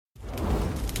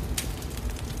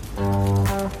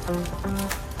Hello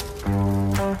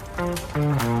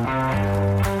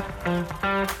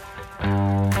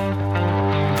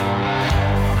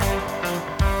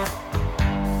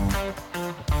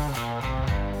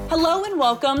and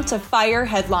welcome to Fire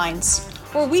Headlines,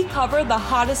 where we cover the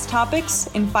hottest topics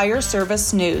in fire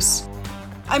service news.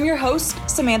 I'm your host,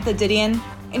 Samantha Didion,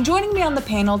 and joining me on the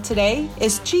panel today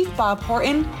is Chief Bob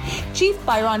Horton, Chief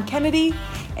Byron Kennedy,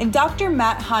 and Dr.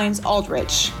 Matt Hines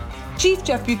Aldrich. Chief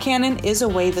Jeff Buchanan is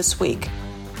away this week.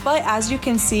 But as you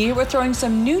can see, we're throwing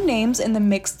some new names in the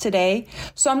mix today,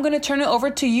 so I'm going to turn it over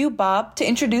to you, Bob, to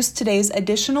introduce today's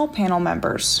additional panel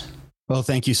members. Well,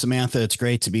 thank you, Samantha. It's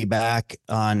great to be back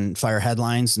on Fire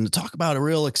Headlines and to talk about a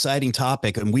real exciting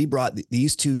topic. And we brought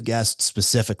these two guests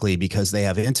specifically because they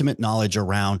have intimate knowledge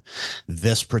around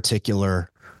this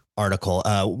particular article.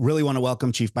 Really want to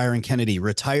welcome Chief Byron Kennedy,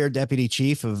 retired Deputy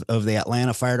Chief of the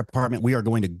Atlanta Fire Department. We are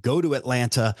going to go to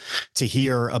Atlanta to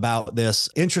hear about this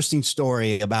interesting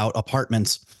story about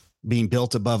apartments being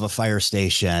built above a fire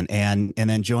station. And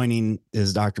then joining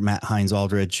is Dr. Matt Hines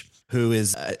Aldrich, who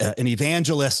is an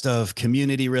evangelist of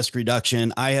community risk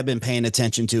reduction. I have been paying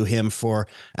attention to him for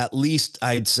at least,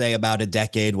 I'd say, about a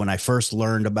decade when I first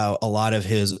learned about a lot of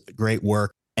his great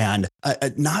work. And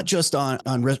not just on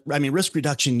risk, risk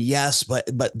reduction, yes, but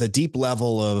the deep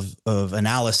level of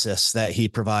analysis that he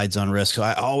provides on risk. So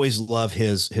I always love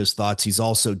his thoughts. He's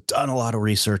also done a lot of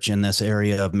research in this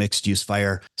area of mixed use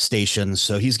fire stations.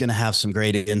 So he's going to have some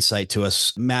great insight to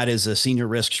us. Matt is a senior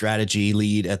risk strategy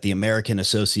lead at the American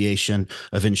Association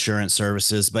of Insurance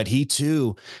Services, but he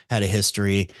too had a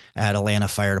history at Atlanta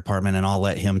Fire Department, and I'll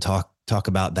let him talk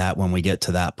about that when we get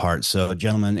to that part. So,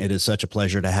 gentlemen, it is such a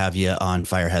pleasure to have you on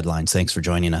Fire Headlines. Thanks for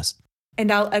joining us.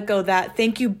 And I'll echo that.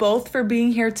 Thank you both for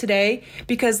being here today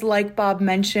because, like Bob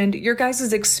mentioned, your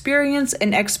guys' experience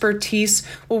and expertise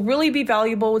will really be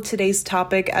valuable with today's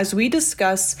topic as we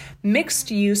discuss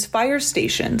mixed-use fire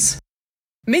stations.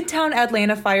 Midtown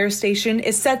Atlanta Fire Station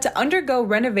is set to undergo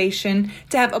renovation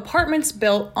to have apartments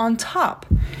built on top.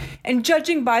 And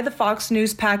judging by the Fox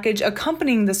News package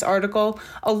accompanying this article,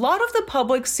 a lot of the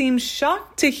public seems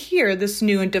shocked to hear this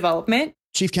new development.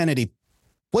 Chief Kennedy,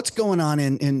 what's going on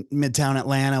in Midtown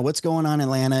Atlanta? What's going on in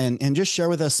Atlanta? And just share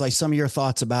with us like some of your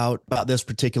thoughts about this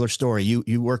particular story.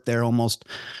 You worked there almost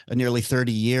nearly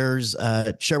 30 years.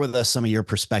 Share with us some of your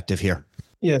perspective here.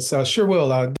 Yes, sure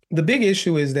will. The big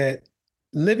issue is that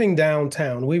living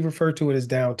downtown, we refer to it as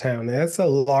downtown. That's a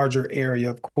larger area,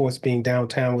 of course, being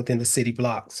downtown within the city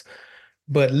blocks.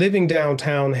 But living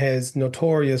downtown has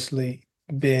notoriously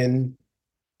been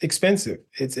expensive.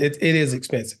 It is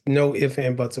expensive. No ifs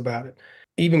and buts about it.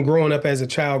 Even growing up as a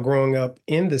child, growing up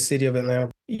in the city of Atlanta,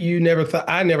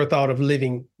 I never thought of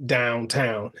living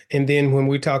downtown. And then when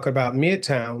we talk about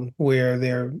Midtown, where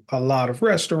there are a lot of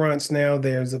restaurants now,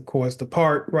 there's of course the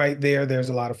park right there. There's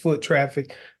a lot of foot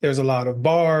traffic. There's a lot of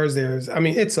bars.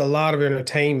 It's a lot of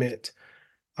entertainment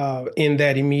in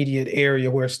that immediate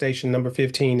area where station number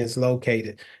 15 is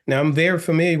located. Now, I'm very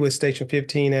familiar with station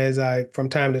 15 as I, from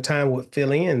time to time, would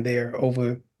fill in there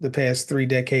over the past 3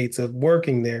 decades of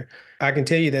working there. I can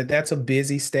tell you that that's a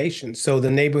busy station. So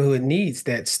the neighborhood needs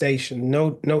that station.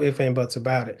 No ifs and buts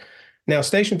about it. Now,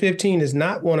 station 15 is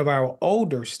not one of our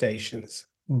older stations,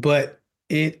 but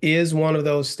it is one of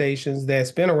those stations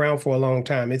that's been around for a long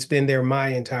time. It's been there my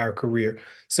entire career.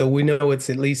 So we know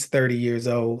it's at least 30 years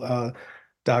old.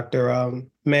 Dr.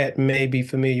 Matt may be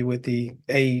familiar with the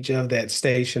age of that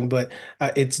station, but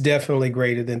it's definitely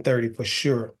greater than 30 for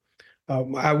sure.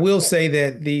 I will say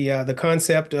that the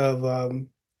concept of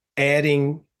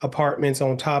adding apartments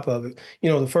on top of it,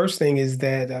 the first thing is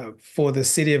that for the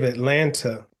city of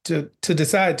Atlanta to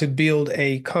decide to build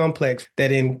a complex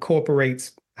that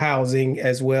incorporates housing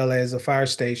as well as a fire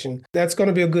station, that's going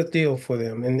to be a good deal for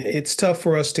them. And it's tough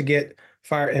for us to get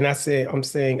fire. And I'm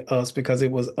saying us because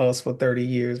it was us for 30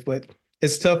 years, but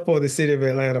it's tough for the city of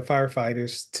Atlanta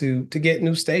firefighters to get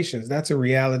new stations. That's a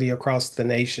reality across the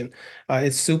nation.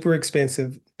 It's super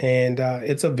expensive and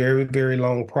it's a very, very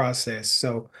long process.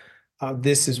 So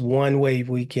this is one way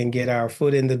we can get our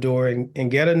foot in the door and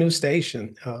get a new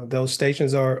station. Those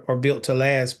stations are built to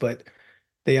last, but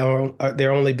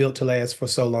they're only built to last for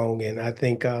so long. And I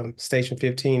think Station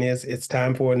 15 it's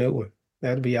time for a new one.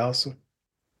 That'd be awesome.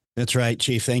 That's right,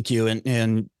 Chief. Thank you.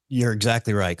 And you're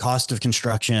exactly right. Cost of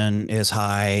construction is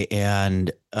high,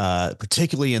 and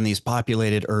particularly in these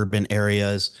populated urban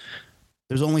areas,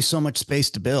 there's only so much space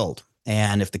to build.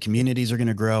 And if the communities are going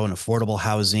to grow and affordable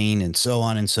housing and so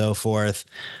on and so forth,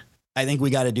 I think we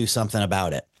got to do something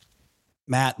about it.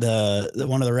 Matt,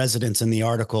 one of the residents in the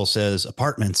article says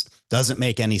apartments doesn't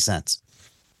make any sense.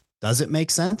 Does it make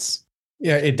sense?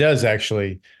 Yeah, it does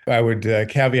actually. I would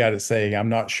caveat it saying I'm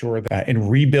not sure that in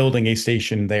rebuilding a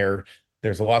station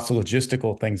there's lots of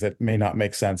logistical things that may not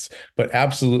make sense, but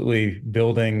absolutely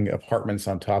building apartments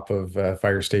on top of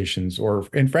fire stations,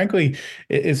 and frankly,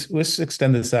 let's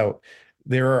extend this out.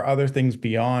 There are other things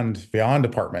beyond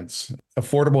apartments.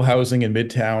 Affordable housing in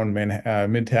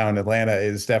Midtown Atlanta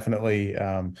is definitely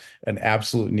an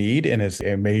absolute need and is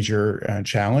a major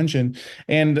challenge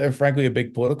and frankly a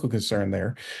big political concern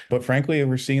there. But frankly,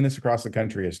 we're seeing this across the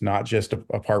country. It's not just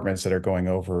apartments that are going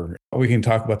over. We can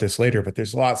talk about this later, but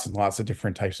there's lots and lots of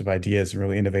different types of ideas and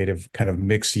really innovative kind of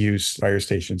mixed use fire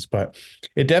stations. But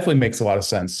it definitely makes a lot of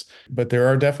sense. But there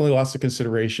are definitely lots of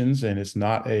considerations, and it's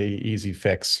not a easy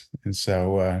fix. And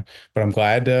so, but I'm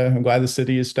glad the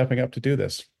city is stepping up to do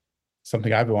this.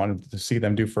 Something I've wanted to see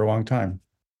them do for a long time.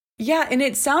 Yeah, and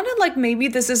it sounded like maybe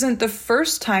this isn't the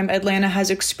first time Atlanta has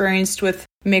experienced with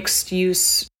mixed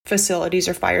use facilities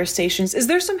or fire stations. Is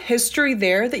there some history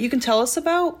there that you can tell us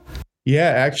about? Yeah,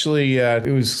 actually, it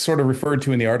was sort of referred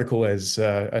to in the article as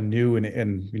a new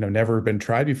and never been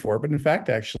tried before. But in fact,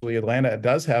 actually, Atlanta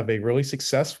does have a really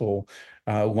successful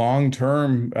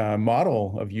long-term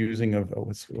model of using of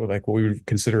what's like what we would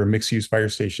consider a mixed-use fire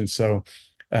station. So,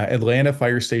 Atlanta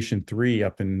Fire Station 3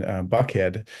 up in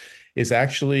Buckhead is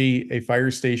actually a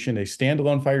fire station, a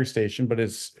standalone fire station, but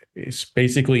it's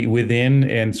basically within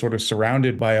and sort of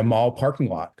surrounded by a mall parking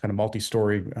lot, kind of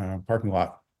multi-story parking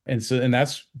lot. And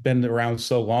that's been around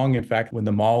so long. In fact, when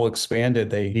the mall expanded,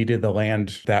 they needed the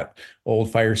land that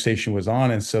old fire station was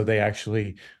on. And so they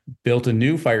actually built a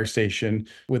new fire station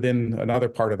within another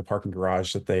part of the parking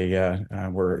garage that they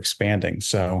were expanding.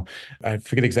 So I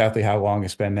forget exactly how long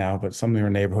it's been now, but something in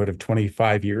the neighborhood of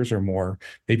 25 years or more,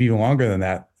 maybe even longer than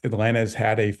that. Atlanta has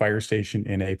had a fire station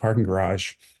in a parking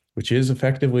garage, which is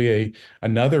effectively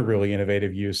another really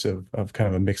innovative use of kind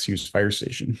of a mixed use fire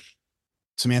station.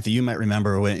 Samantha, you might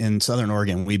remember when in Southern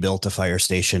Oregon, we built a fire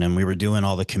station and we were doing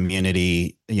all the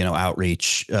community,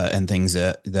 outreach and things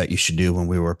that you should do when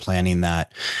we were planning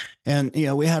that. And,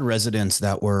 we had residents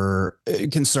that were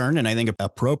concerned, and I think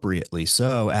appropriately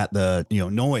so, at the,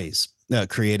 noise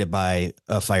created by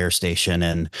a fire station.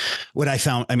 And what I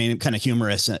found, kind of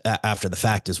humorous after the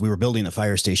fact is we were building the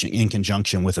fire station in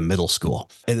conjunction with a middle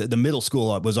school. The middle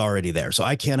school was already there. So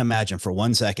I can't imagine for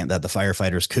one second that the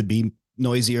firefighters could be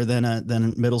noisier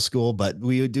than middle school, but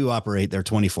we do operate there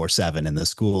 24/7, and the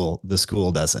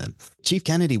school doesn't. Chief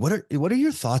Kennedy, what are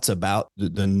your thoughts about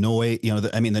the noise?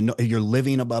 You're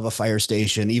living above a fire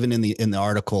station. Even in the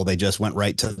article, they just went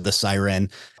right to the siren.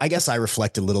 I guess I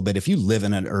reflect a little bit. If you live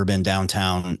in an urban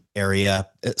downtown area,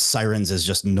 sirens is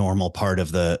just normal part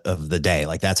of the day.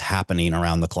 Like that's happening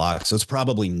around the clock. So it's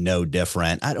probably no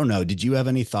different. I don't know. Did you have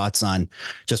any thoughts on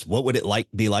just what would it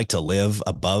be like to live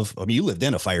above? I mean, you lived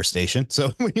in a fire station,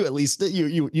 so you at least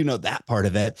you know that part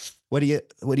of it. What do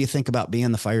you think about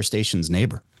being the fire station's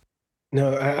neighbor?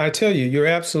 No, I tell you, you're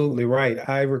absolutely right.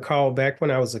 I recall back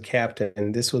when I was a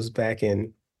captain, this was back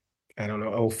in, I don't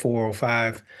know, 04,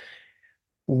 05.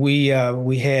 We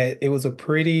had, it was a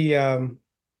pretty, I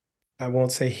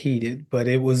won't say heated, but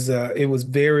it was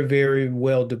very, very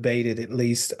well debated, at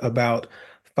least, about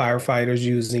firefighters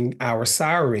using our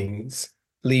sirens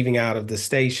leaving out of the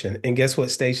station. And guess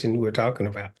what station we're talking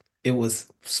about? It was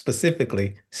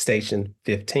specifically Station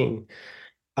 15.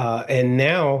 And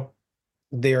now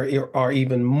there are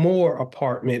even more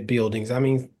apartment buildings. I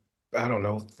mean, I don't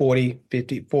know, 40,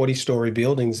 50, 40-story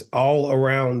buildings all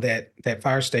around that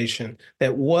fire station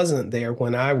that wasn't there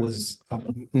when I was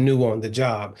new on the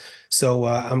job. So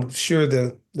I'm sure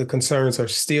the concerns are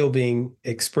still being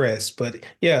expressed. But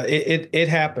yeah, it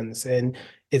happens. And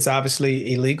it's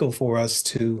obviously illegal for us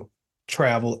to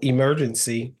travel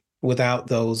emergency without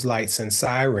those lights and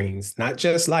sirens, not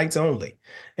just lights only.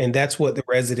 And that's what the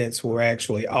residents were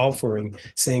actually offering,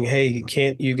 saying, hey,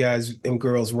 can't you guys and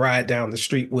girls ride down the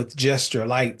street with just your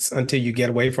lights until you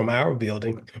get away from our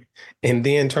building and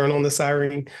then turn on the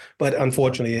siren? But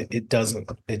unfortunately, it doesn't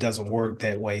work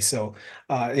that way. So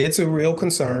it's a real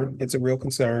concern. It's a real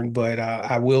concern. But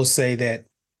I will say that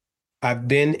I've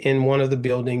been in one of the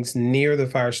buildings near the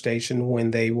fire station when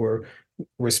they were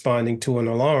responding to an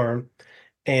alarm.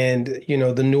 And,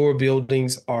 the newer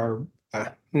buildings are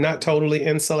not totally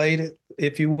insulated,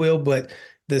 if you will, but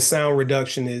the sound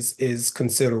reduction is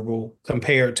considerable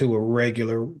compared to a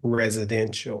regular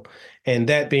residential. And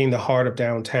that being the heart of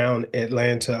downtown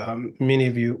Atlanta, many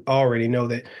of you already know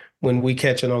that when we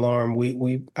catch an alarm,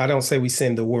 I don't say we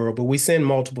send the world, but we send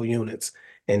multiple units.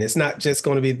 And it's not just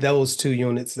going to be those 2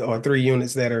 units or 3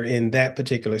 units that are in that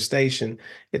particular station.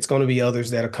 It's going to be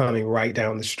others that are coming right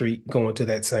down the street going to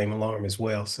that same alarm as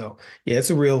well. So yeah,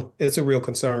 it's a real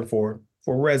concern for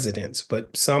for residents,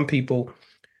 but some people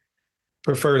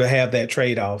prefer to have that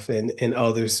trade-off, and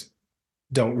others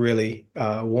don't really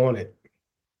want it.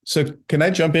 So can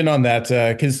I jump in on that?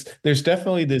 Because there's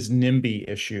definitely this NIMBY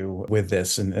issue with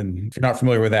this. And if you're not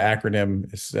familiar with that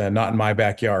acronym, it's not in my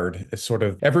backyard. It's sort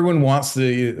of everyone wants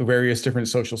the various different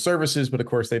social services, but of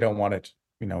course they don't want it,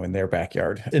 in their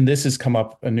backyard. And this has come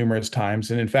up numerous times.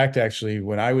 And in fact, actually,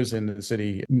 when I was in the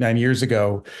city 9 years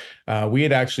ago, we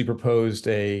had actually proposed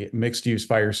a mixed use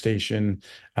fire station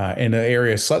in an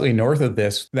area slightly north of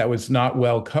this that was not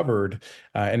well covered.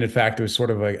 And in fact, it was sort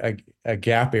of a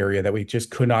gap area that we just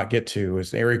could not get to.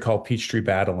 It's an area called Peachtree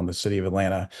Battle in the city of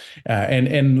Atlanta.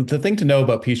 And the thing to know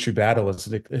about Peachtree Battle is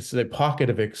that it's a pocket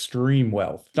of extreme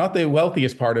wealth. Not the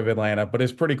wealthiest part of Atlanta, but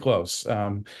it's pretty close.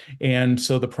 And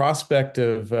so the prospect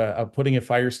of putting a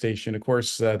fire station, of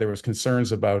course, there was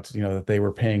concerns about, that they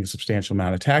were paying a substantial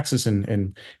amount of taxes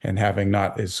and having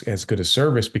not as good a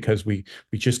service because we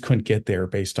just couldn't get there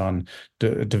based on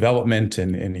development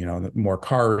and more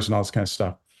cars and all this kind of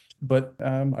stuff. But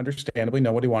understandably,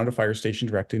 nobody wanted a fire station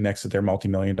directly next to their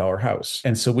multi-million-dollar house.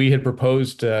 And so we had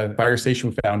proposed a fire station.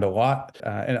 We found a lot.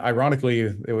 And ironically,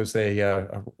 it was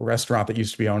a restaurant that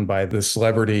used to be owned by the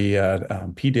celebrity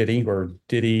P.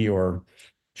 Diddy or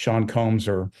Sean Combs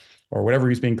or whatever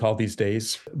he's being called these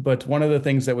days. But one of the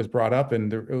things that was brought up,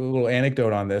 and a little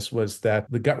anecdote on this, was that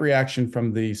the gut reaction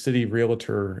from the city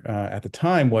realtor at the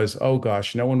time was, oh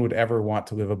gosh, no one would ever want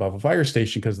to live above a fire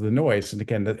station because of the noise. And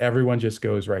again, that everyone just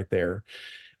goes right there.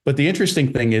 But the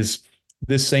interesting thing is,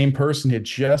 this same person had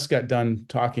just got done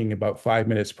talking about 5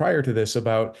 minutes prior to this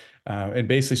about, and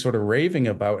basically sort of raving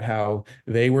about how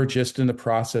they were just in the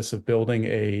process of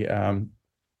building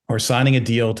or signing a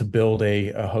deal to build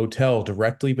a hotel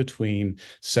directly between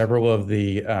several of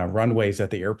the runways at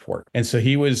the airport. And so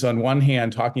he was on one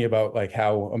hand talking about like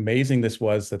how amazing this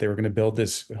was that they were going to build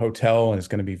this hotel and it's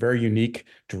going to be very unique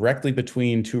directly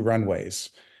between two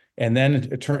runways. And then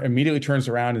it immediately turns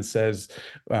around and says,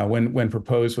 when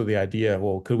proposed with the idea,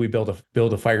 well, could we build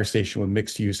a fire station with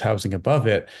mixed use housing above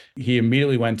it? He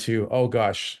immediately went to, oh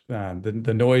gosh,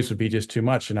 the noise would be just too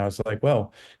much. And I was like,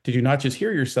 well, did you not just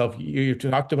hear yourself? You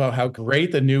talked about how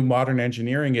great the new modern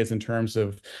engineering is in terms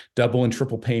of double and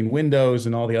triple pane windows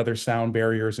and all the other sound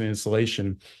barriers and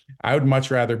insulation. I would much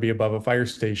rather be above a fire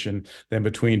station than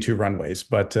between two runways.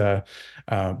 But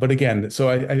again, so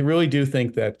I really do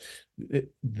think that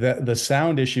the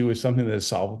sound issue is something that is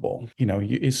solvable.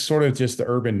 It's sort of just the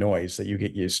urban noise that you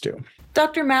get used to.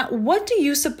 Dr. Matt, what do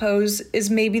you suppose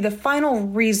is maybe the final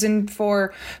reason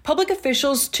for public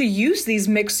officials to use these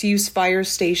mixed-use fire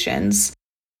stations?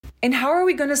 And how are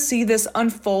we going to see this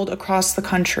unfold across the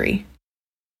country?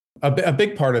 A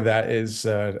big part of that is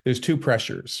there's two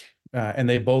pressures, and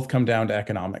they both come down to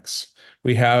economics.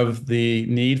 We have the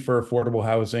need for affordable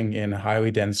housing in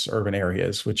highly dense urban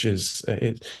areas, which is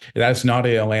that's not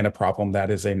an Atlanta problem.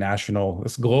 That is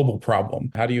it's a global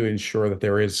problem. How do you ensure that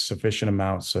there is sufficient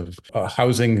amounts of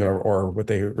housing or what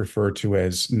they refer to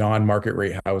as non-market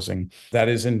rate housing that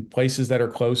is in places that are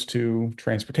close to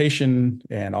transportation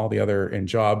and all the other and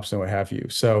jobs and what have you?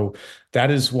 So that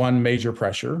is one major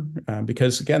pressure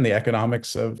because, again, the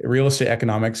economics of real estate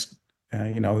economics,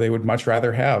 they would much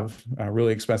rather have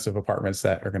really expensive apartments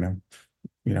that are going to,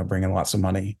 bring in lots of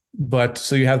money. But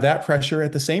so you have that pressure.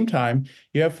 At the same time,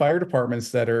 you have fire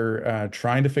departments that are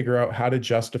trying to figure out how to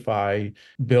justify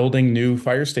building new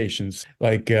fire stations.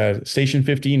 Like Station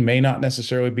 15 may not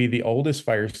necessarily be the oldest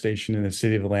fire station in the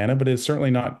city of Atlanta, but it's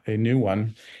certainly not a new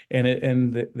one.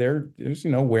 And there's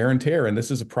wear and tear. And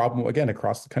this is a problem, again,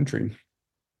 across the country.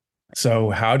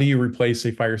 So how do you replace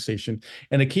a fire station?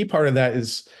 And a key part of that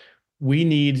is we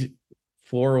need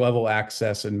floor level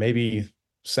access and maybe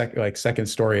second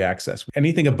story access.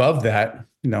 Anything above that,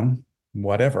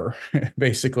 whatever,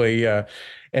 basically.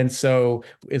 And so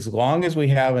as long as we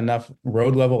have enough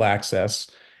road level access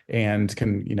and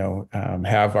can,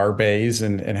 have our bays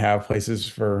and have places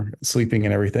for sleeping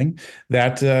and everything,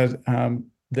 that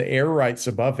the air rights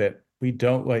above it, we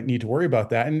don't need to worry about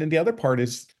that. And then the other part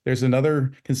is there's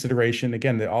another consideration.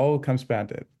 Again, that all comes back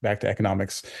to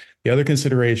economics. The other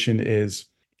consideration is,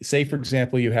 say, for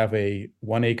example, you have a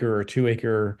 1 acre or 2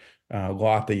 acre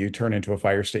lot that you turn into a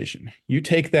fire station. You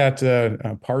take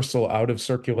that parcel out of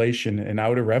circulation and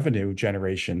out of revenue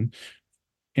generation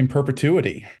in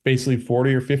perpetuity, basically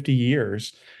 40 or 50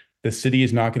 years. The city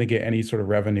is not going to get any sort of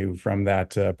revenue from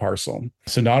that parcel.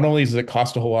 So not only does it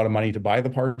cost a whole lot of money to buy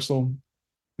the parcel,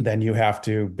 then you have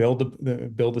to build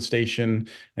the station.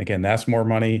 Again, that's more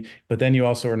money, but then you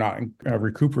also are not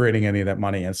recuperating any of that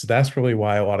money. And so that's really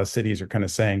why a lot of cities are kind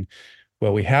of saying,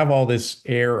 well, we have all this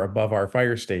air above our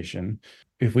fire station.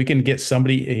 if we can get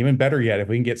somebody, even better yet, if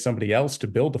we can get somebody else to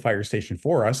build the fire station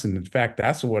for us, and in fact,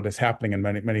 that's what is happening in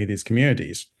many of these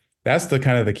communities. That's the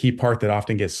kind of the key part that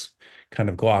often gets kind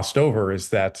of glossed over, is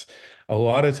that a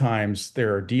lot of times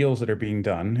there are deals that are being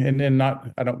done, and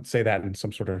not, I don't say that in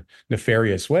some sort of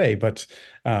nefarious way, but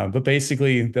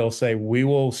basically they'll say, we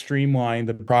will streamline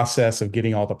the process of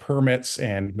getting all the permits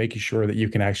and making sure that you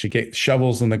can actually get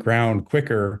shovels in the ground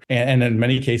quicker. And in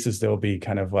many cases, there'll be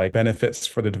kind of like benefits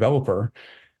for the developer.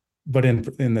 But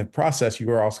in the process, you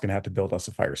are also going to have to build us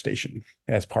a fire station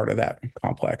as part of that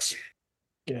complex.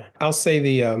 Yeah, I'll say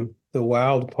the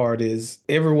wild part is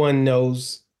everyone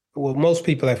knows, well, most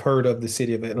people have heard of the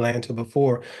city of Atlanta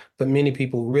before, but many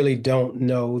people really don't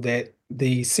know that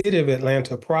the city of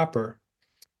Atlanta proper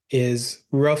is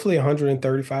roughly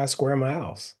 135 square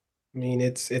miles. I mean,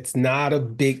 it's not a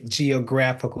big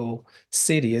geographical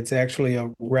city. It's actually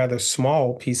a rather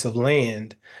small piece of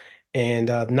land, and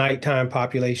nighttime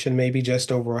population maybe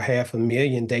just over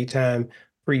 500,000. Daytime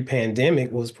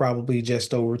pre-pandemic was probably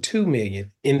just over 2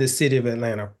 million in the city of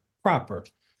Atlanta proper,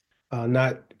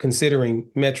 not considering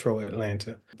metro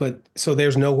Atlanta. But so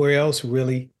there's nowhere else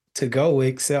really to go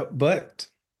except but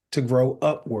to grow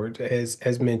upward,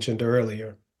 as mentioned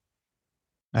earlier.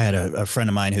 I had a friend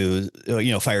of mine who,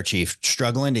 fire chief,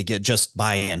 struggling to get just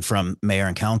buy-in from mayor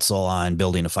and council on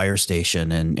building a fire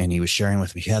station. And he was sharing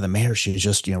with me, the mayor, she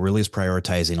just, really is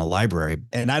prioritizing a library.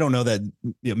 And I don't know that,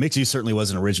 mixed use certainly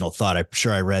was an original thought. I'm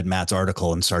sure I read Matt's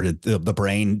article and started the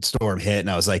brainstorm hit.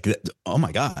 And I was like, oh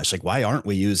my gosh, like, why aren't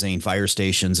we using fire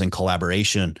stations in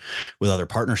collaboration with other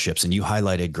partnerships? And you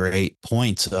highlighted great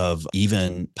points of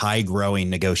even pie growing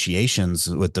negotiations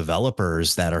with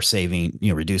developers that are saving,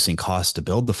 reducing costs to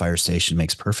build the fire station.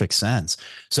 Makes perfect sense.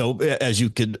 So as you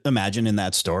could imagine in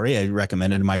that story, I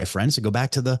recommended to my friends to go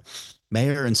back to the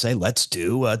mayor and say, let's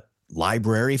do a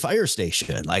library fire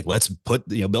station. Like, let's put,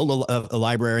 build a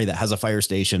library that has a fire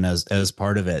station as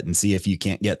part of it, and see if you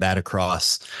can't get that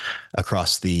across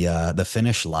the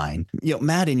finish line.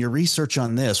 Matt, in your research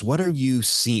on this, what are you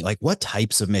seeing? Like, what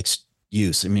types of mixed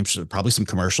use? I mean, probably some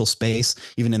commercial space,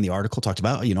 even in the article talked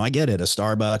about, I get it, a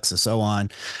Starbucks and so on.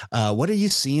 What are you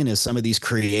seeing as some of these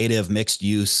creative mixed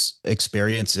use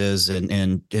experiences?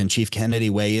 And Chief Kennedy,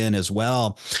 weigh in as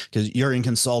well, because you're in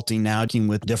consulting now, working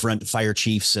with different fire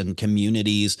chiefs and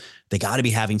communities. They got to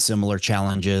be having similar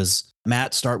challenges.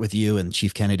 Matt, start with you, and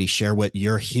Chief Kennedy, share what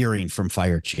you're hearing from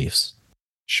fire chiefs.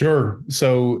 Sure.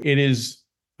 So it is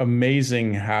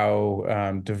amazing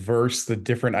how diverse the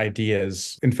different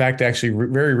ideas. In fact, actually,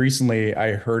 very recently,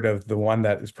 I heard of the one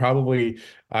that is probably,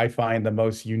 I find, the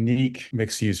most unique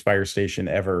mixed-use fire station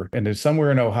ever. And it's somewhere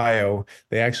in Ohio.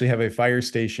 They actually have a fire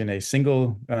station, a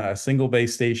single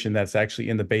base station that's actually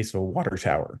in the base of a water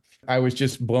tower. I was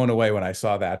just blown away when I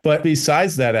saw that. But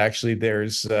besides that, actually,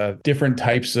 there's different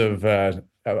types of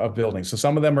buildings. So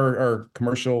some of them are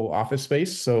commercial office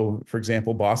space. So for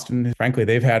example, Boston, frankly,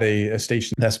 they've had a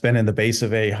station that's been in the base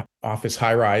of a office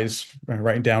high rise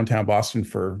right in downtown Boston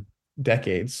for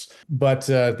decades. But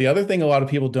the other thing a lot of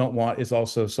people don't want is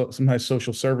also sometimes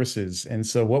social services. And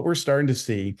so what we're starting to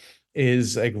see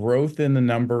is a growth in the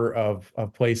number of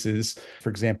places. For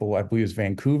example, I believe it's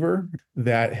Vancouver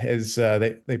that has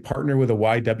they partner with a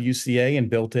YWCA and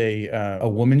built a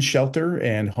women's shelter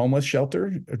and homeless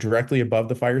shelter directly above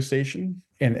the fire station.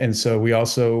 And so we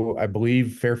also, I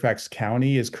believe Fairfax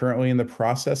County is currently in the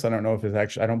process. I don't know if it's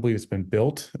actually, I don't believe it's been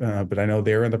built, but I know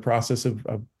they're in the process of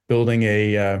building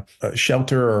a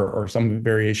shelter or some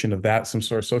variation of that, some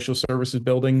sort of social services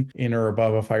building in or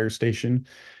above a fire station.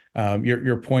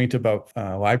 Your point about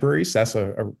libraries, that's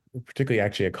a particularly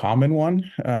actually a common one,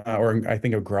 or I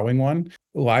think a growing one.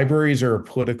 Libraries are a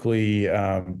politically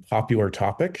popular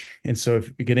topic. And so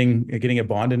if getting a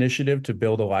bond initiative to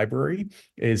build a library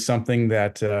is something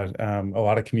that a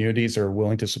lot of communities are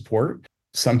willing to support.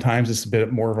 Sometimes it's a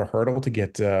bit more of a hurdle to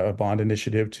get a bond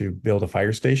initiative to build a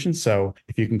fire station. So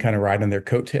if you can kind of ride on their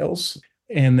coattails.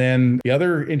 And then the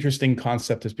other interesting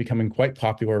concept that's becoming quite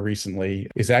popular recently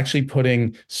is actually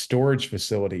putting storage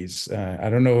facilities. I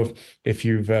don't know if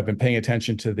you've been paying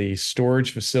attention to the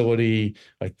storage facility,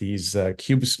 like these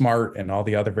CubeSmart and all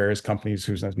the other various companies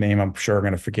whose name I'm sure I'm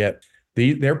going to forget.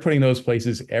 They're putting those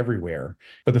places everywhere.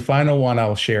 But the final one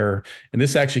I'll share, and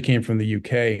this actually came from the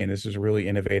UK, and this is a really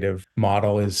innovative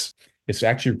model, is it's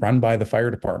actually run by the fire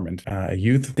department, a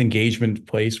youth engagement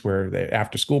place where the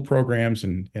after school programs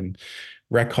and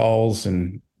rec halls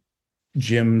and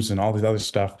gyms and all this other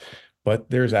stuff. But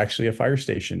there's actually a fire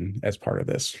station as part of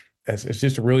this. It's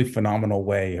just a really phenomenal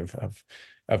way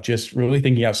of just really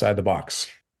thinking outside the box.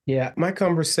 Yeah, my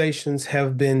conversations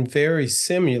have been very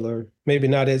similar, maybe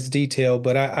not as detailed,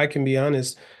 but I can be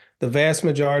honest. the vast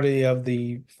majority of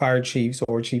the fire chiefs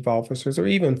or chief officers or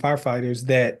even firefighters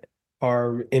that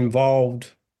are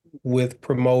involved with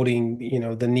promoting,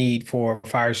 the need for a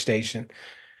fire station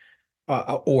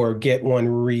or get one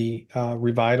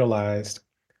revitalized.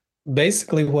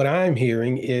 Basically, what I'm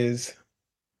hearing is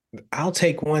I'll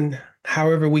take one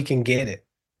however we can get it.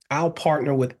 I'll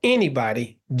partner with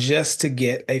anybody just to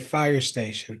get a fire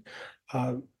station.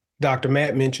 Uh, Dr.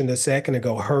 Matt mentioned a second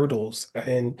ago hurdles.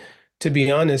 And to be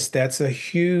honest, that's a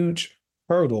huge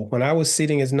hurdle. When I was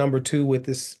sitting as number two with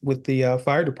the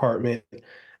fire department,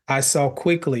 I saw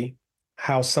quickly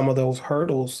how some of those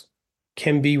hurdles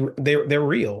can be they're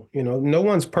real. No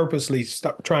one's purposely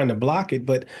trying to block it,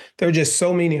 but there are just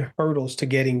so many hurdles to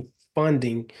getting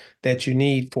funding that you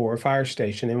need for a fire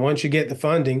station. And once you get the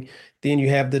funding, then you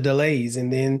have the delays.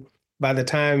 And then by the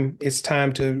time it's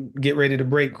time to get ready to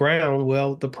break ground,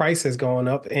 well, the price has gone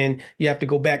up and you have to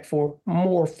go back for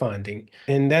more funding.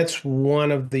 And that's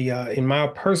one of the, in my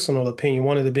personal opinion,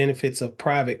 one of the benefits of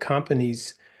private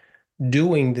companies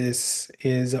doing this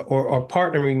is, or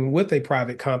partnering with a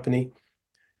private company,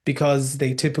 because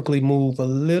they typically move a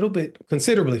little bit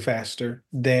considerably faster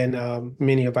than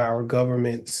many of our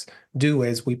governments do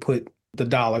as we put the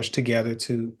dollars together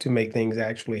to make things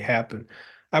actually happen.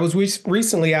 I was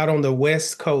recently out on the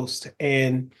West Coast,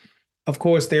 and of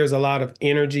course, there's a lot of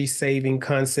energy saving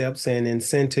concepts and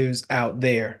incentives out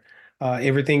there.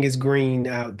 Everything is green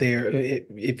out there,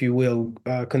 if you will.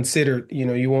 Consider,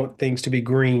 you want things to be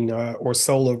green or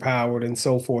solar powered and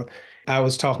so forth. I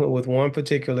was talking with one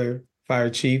particular fire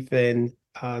chief, and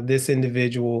this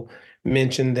individual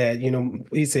mentioned that,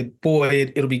 he said,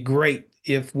 boy, it'll be great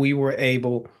if we were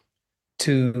able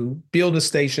to build a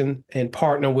station and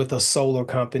partner with a solar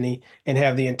company and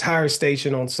have the entire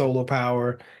station on solar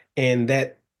power. And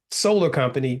that solar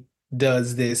company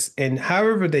does this. And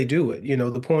however they do it,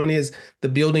 the point is the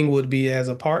building would be as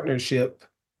a partnership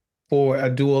for a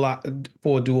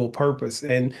dual purpose.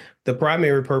 And the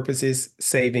primary purpose is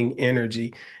saving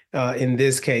energy in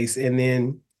this case. And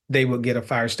then they would get a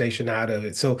fire station out of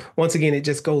it. So once again, it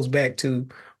just goes back to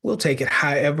we'll take it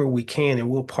however we can and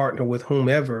we'll partner with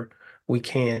whomever we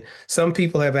can. Some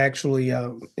people have actually,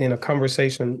 in a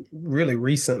conversation really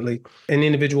recently, an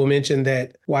individual mentioned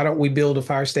that why don't we build a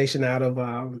fire station out of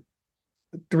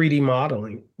 3D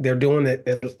modeling? They're doing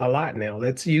that a lot now.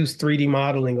 Let's use 3D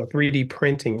modeling or 3D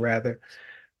printing rather,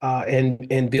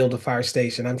 and build a fire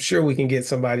station. I'm sure we can get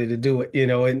somebody to do it,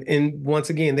 and once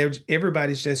again,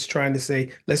 everybody's just trying to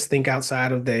say, let's think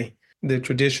outside of the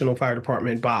traditional fire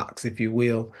department box, if you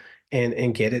will,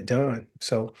 and get it done.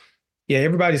 So yeah,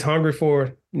 everybody's hungry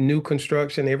for new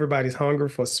construction. Everybody's hungry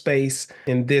for space.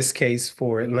 In this case,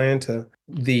 for Atlanta,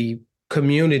 the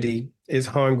community is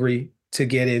hungry to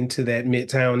get into that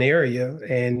Midtown area,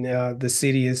 and the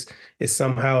city is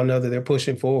somehow or another they're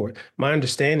pushing forward. My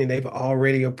understanding, they've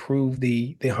already approved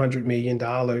the $100 million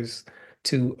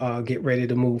to get ready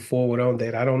to move forward on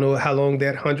that. I don't know how long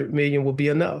that $100 million will be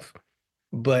enough,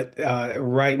 but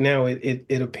right now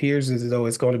it appears as though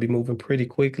it's going to be moving pretty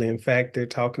quickly. In fact, they're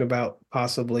talking about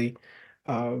possibly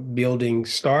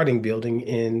starting building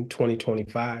in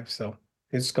 2025. So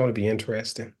it's going to be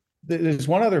interesting. There's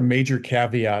one other major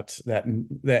caveat that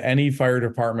any fire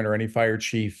department or any fire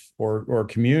chief or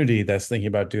community that's thinking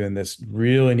about doing this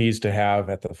really needs to have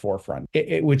at the forefront,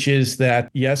 which is that,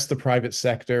 yes, the private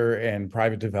sector and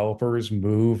private developers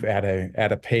move at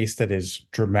a pace that is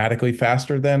dramatically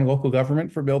faster than local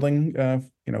government for building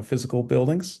physical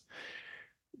buildings,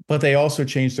 but they also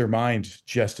change their mind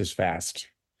just as fast.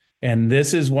 And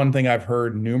this is one thing I've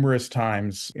heard numerous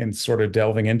times in sort of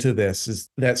delving into this, is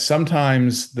that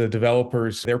sometimes the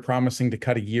developers, they're promising to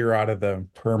cut a year out of the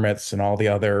permits and all the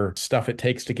other stuff it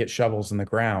takes to get shovels in the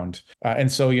ground.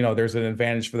 And so, there's an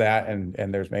advantage for that.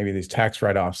 And there's maybe these tax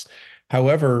write-offs.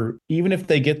 However, even if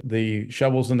they get the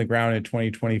shovels in the ground in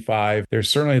 2025, there's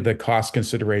certainly the cost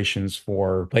considerations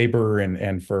for labor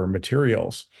and for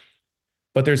materials.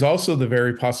 But there's also the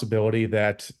very possibility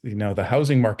that, the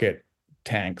housing market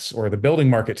tanks or the building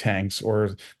market tanks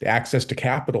or the access to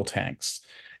capital tanks.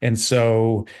 And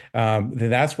so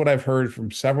that's what I've heard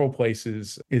from several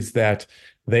places, is that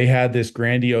they had this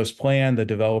grandiose plan. The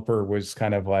developer was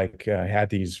kind of like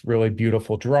had these really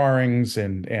beautiful drawings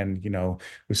and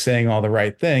was saying all the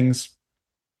right things.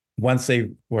 Once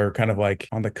they were kind of like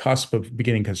on the cusp of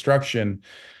beginning construction,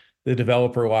 the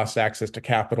developer lost access to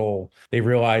capital. They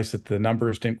realized that the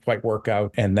numbers didn't quite work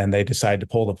out, and then they decided to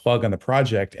pull the plug on the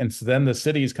project. And so then the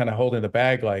city's kind of holding the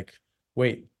bag like,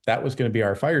 wait, that was going to be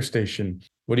our fire station.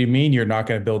 What do you mean you're not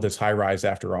going to build this high rise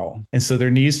after all? And so there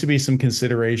needs to be some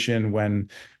consideration when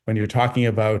when you're talking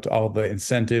about all the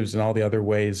incentives and all the other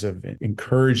ways of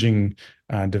encouraging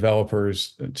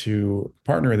developers to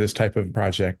partner in this type of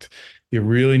project, there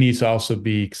really needs to also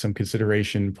be some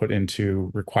consideration put into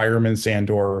requirements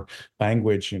and/or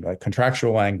language, like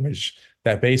contractual language,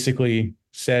 that basically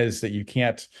says that you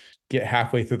can't get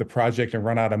halfway through the project and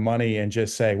run out of money and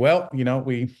just say, well,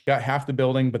 we got half the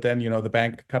building, but then, the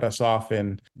bank cut us off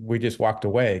and we just walked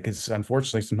away. Because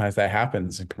unfortunately, sometimes that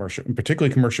happens in commercial,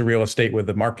 particularly commercial real estate with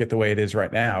the market the way it is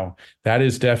right now. That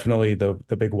is definitely the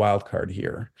big wild card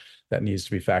here that needs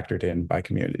to be factored in by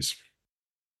communities.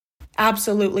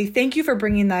 Absolutely. Thank you for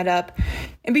bringing that up.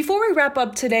 And before we wrap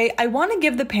up today, I want to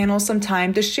give the panel some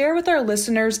time to share with our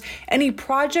listeners any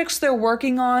projects they're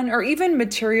working on or even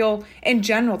material in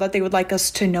general that they would like us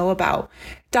to know about.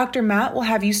 Dr. Matt, we'll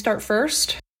have you start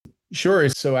first. Sure.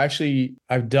 So actually,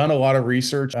 I've done a lot of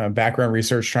research, background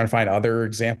research, trying to find other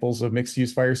examples of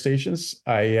mixed-use fire stations.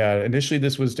 Initially,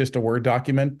 this was just a Word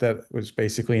document that was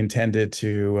basically intended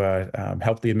to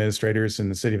help the administrators in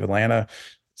the city of Atlanta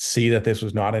see that this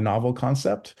was not a novel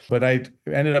concept. But I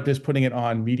ended up just putting it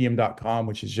on medium.com,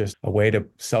 which is just a way to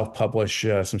self-publish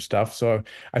some stuff. So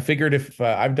I figured if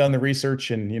I've done the research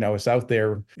and, it's out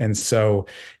there. And so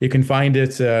you can find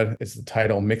it, it's the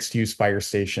title, Mixed Use Fire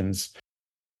Stations.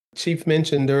 Chief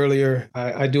mentioned earlier,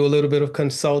 I do a little bit of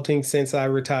consulting since I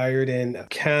retired, and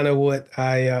kind of what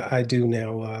I do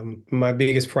now. My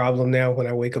biggest problem now when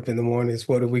I wake up in the morning is,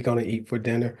 what are we going to eat for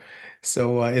dinner?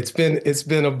 So it's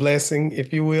been a blessing,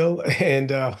 if you will,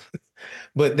 and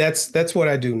but that's what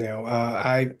I do now.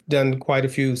 I've done quite a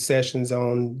few sessions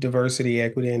on diversity,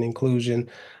 equity, and inclusion.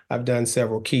 I've done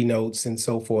several keynotes and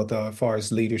so forth, as far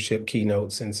as leadership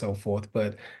keynotes and so forth.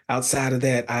 But outside of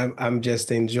that, I'm just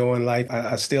enjoying life.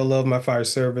 I still love my fire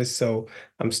service, so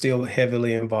I'm still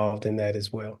heavily involved in that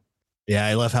as well. Yeah,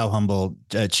 I love how humble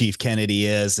Chief Kennedy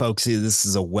is. Folks, this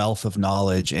is a wealth of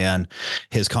knowledge, and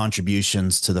his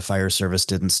contributions to the fire service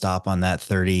didn't stop on that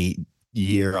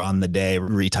 30-year on the day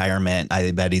retirement.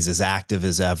 I bet he's as active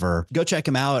as ever. Go check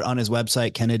him out on his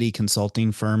website,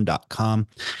 kennedyconsultingfirm.com,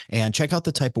 and check out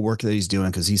the type of work that he's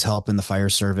doing, because he's helping the fire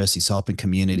service. He's helping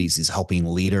communities. He's helping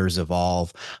leaders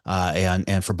evolve.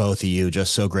 And for both of you,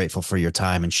 just so grateful for your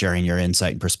time and sharing your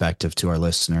insight and perspective to our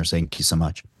listeners. Thank you so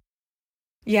much.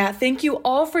 Yeah, thank you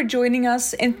all for joining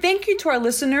us, and thank you to our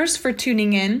listeners for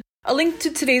tuning in. A link to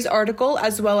today's article,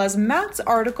 as well as Matt's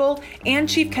article and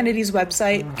Chief Kennedy's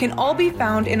website, can all be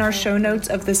found in our show notes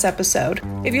of this episode.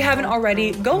 If you haven't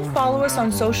already, go follow us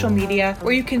on social media,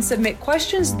 where you can submit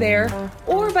questions there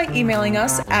or by emailing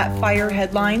us at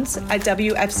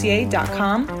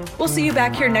fireheadlines@wfca.com. We'll see you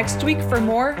back here next week for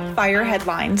more Fire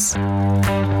Headlines.